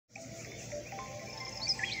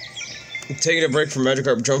taking a break from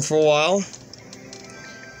Magikarp Jump for a while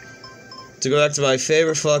to go back to my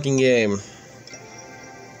favorite fucking game.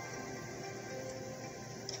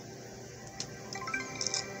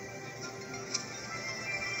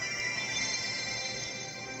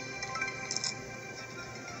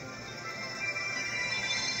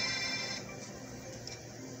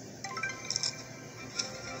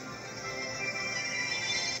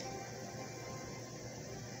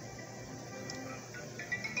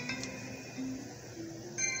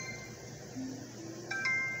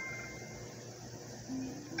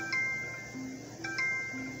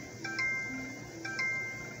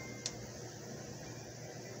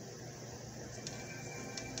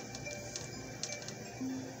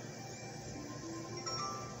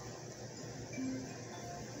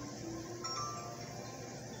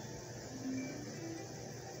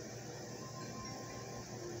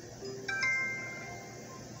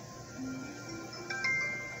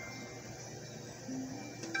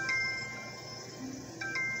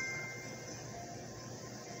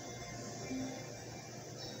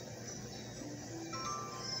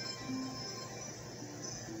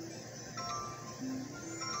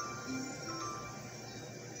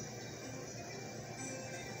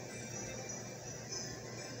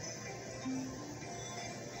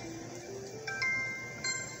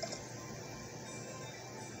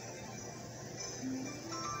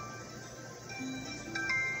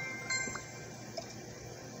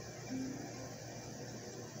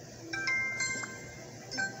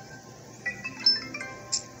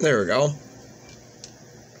 There we go.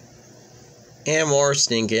 And more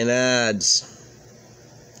stinking ads.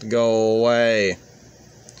 Go away.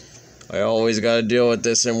 I always gotta deal with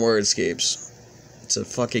this in Wordscapes. It's a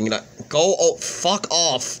fucking... Go... Oh, fuck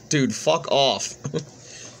off. Dude, fuck off.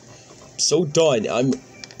 I'm so done. I'm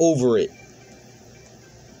over it.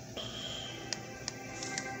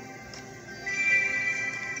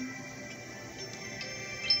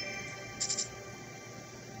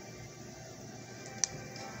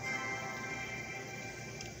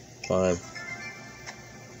 Fine.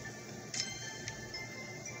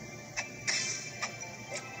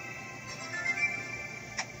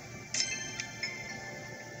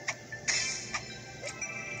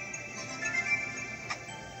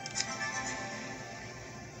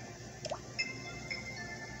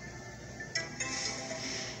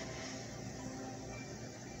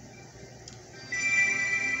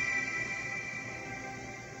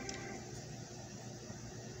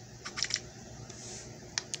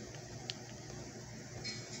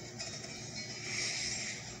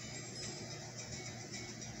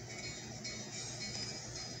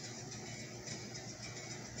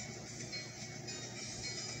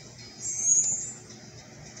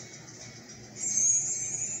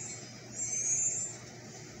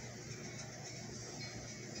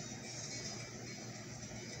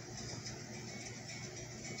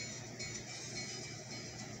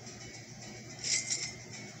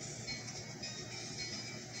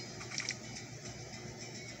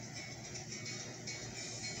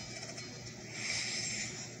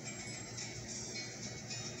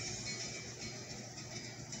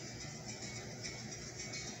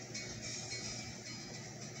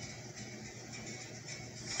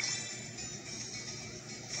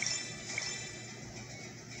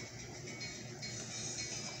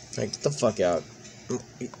 Like, get the fuck out.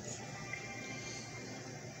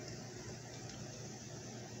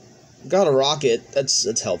 Got a rocket.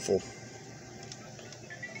 That's helpful.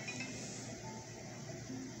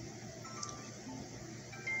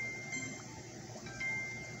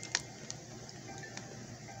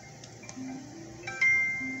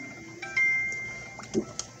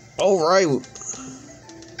 All right.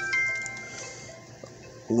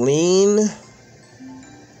 Lean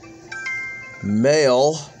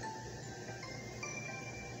male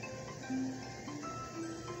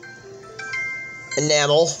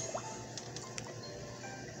enamel.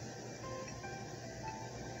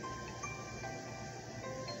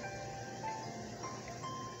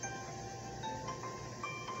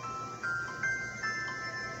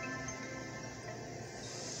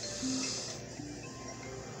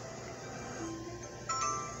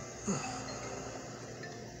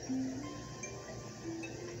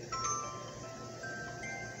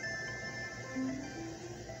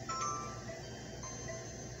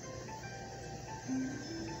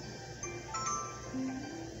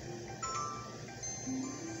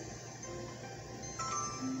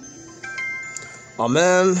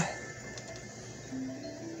 Amen.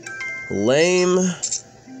 Lame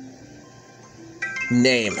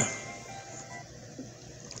name.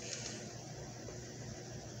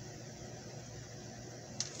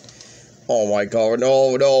 Oh my god,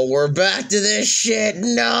 no, no, we're back to this shit.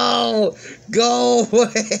 No! Go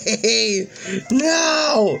away!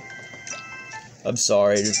 No! I'm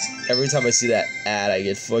sorry, just every time I see that ad, I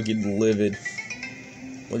get fucking livid.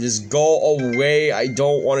 Well, just go away. I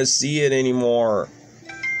don't want to see it anymore.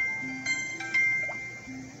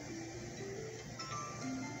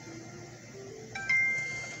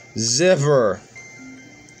 Zipper.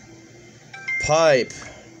 Pipe.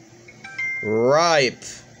 Ripe.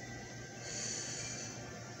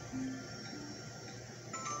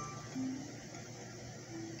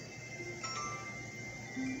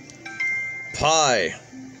 Pie.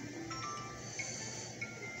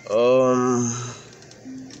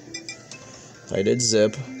 I did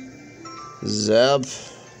zip. Zap.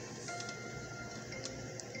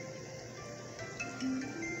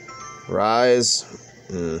 Rise.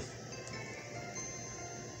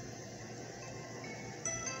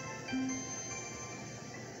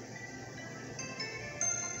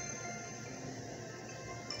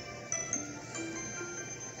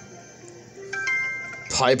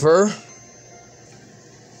 Piper.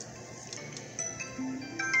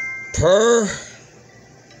 Per.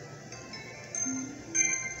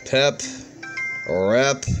 Pep.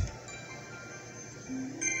 Rep.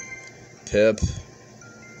 Pip.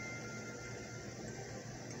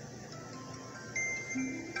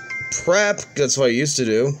 Prep. That's what I used to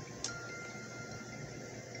do.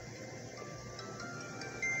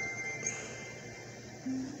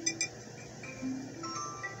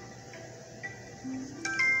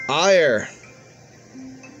 Ire.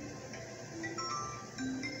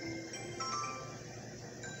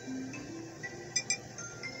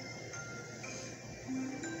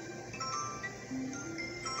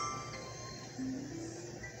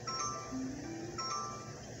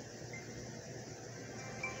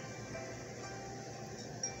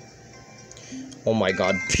 Oh my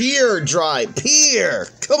god, peer dry, peer!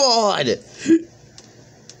 Come on!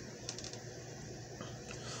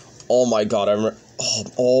 Oh my god, I remember.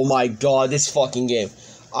 Oh my god, this fucking game.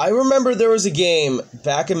 I remember there was a game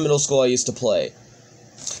back in middle school I used to play.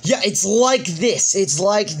 Yeah, it's like this. It's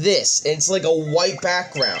like this. It's like a white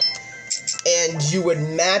background. And you would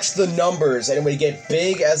match the numbers, and it would get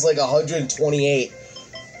big as like 128.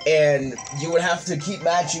 And you would have to keep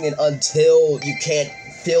matching it until you can't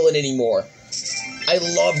fill it anymore. I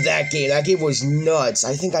loved that game. That game was nuts.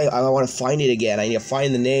 I think I want to find it again. I need to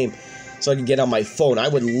find the name so I can get on my phone. I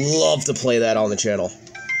would love to play that on the channel.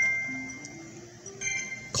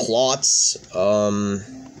 Clots.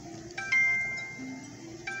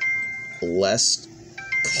 Less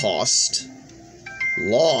cost.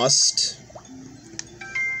 Lost.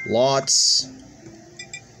 Lots.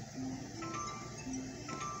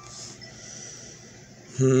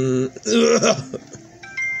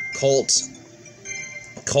 Colt.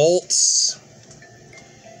 Colts.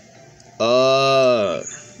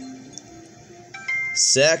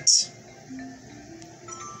 Sect.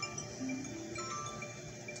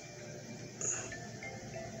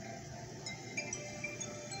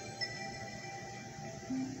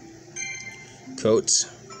 Coat.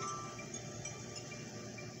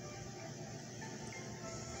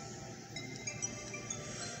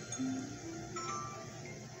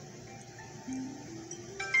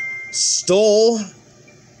 Stole.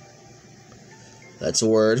 That's a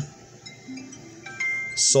word.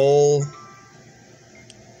 Soul.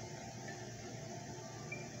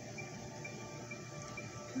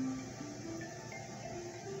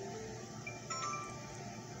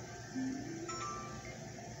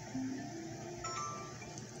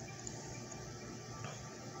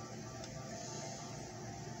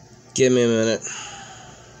 Give me a minute.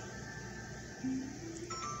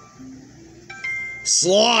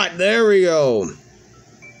 Slot, there we go.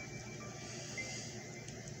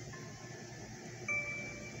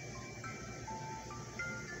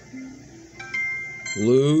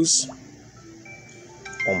 Lose.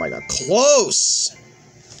 Oh my god, close.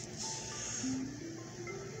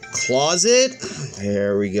 Closet.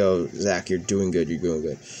 There we go. Zach, you're doing good. You're doing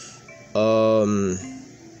good.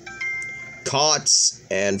 Cots,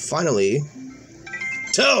 and finally,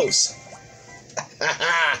 toes.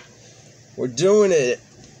 We're doing it.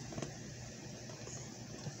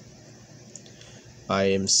 I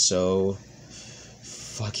am so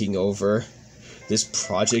fucking over this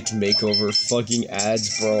project makeover fucking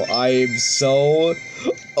ads, bro. I am so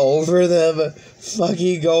over them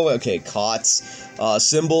fucking going. Okay, cots.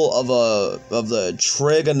 Symbol of the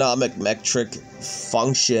trigonometric metric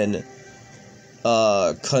function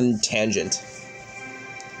cotangent.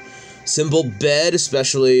 Symbol bed,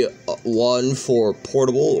 especially one for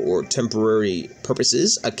portable or temporary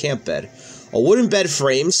purposes, a camp bed. A wooden bed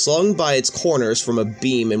frame slung by its corners from a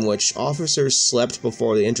beam in which officers slept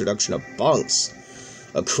before the introduction of bunks.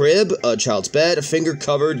 A crib, a child's bed, a finger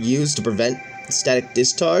covered used to prevent static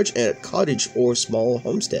discharge, and a cottage or small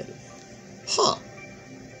homestead. Huh.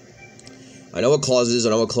 I know what clause is, I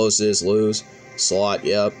know what close is, lose, slot,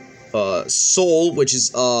 yep. Sole, which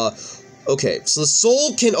is, okay, so the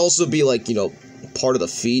sole can also be, like, you know, part of the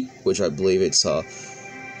feet, which I believe it's, to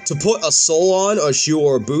put a sole on, a shoe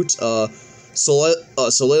or a boot, Solelia,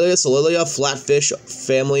 flatfish,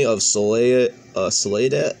 family of Soleida.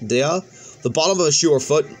 The bottom of a shoe or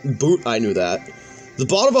foot, boot, I knew that. The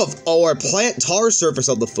bottom of, or plant tar surface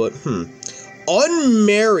of the foot,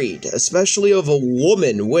 Unmarried, especially of a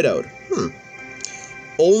woman, widowed,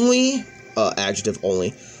 Only, adjective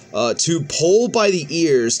only, to pull by the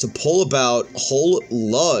ears, to pull about, whole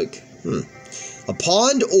lug, A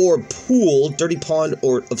pond or pool, dirty pond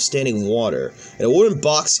or of standing water, and a wooden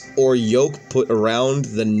box or yoke put around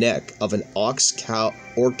the neck of an ox, cow,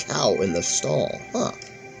 or cow in the stall. Huh.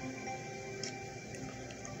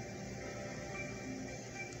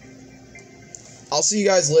 I'll see you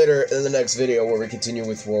guys later in the next video where we continue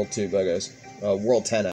with World 2. Bye, guys. World 10.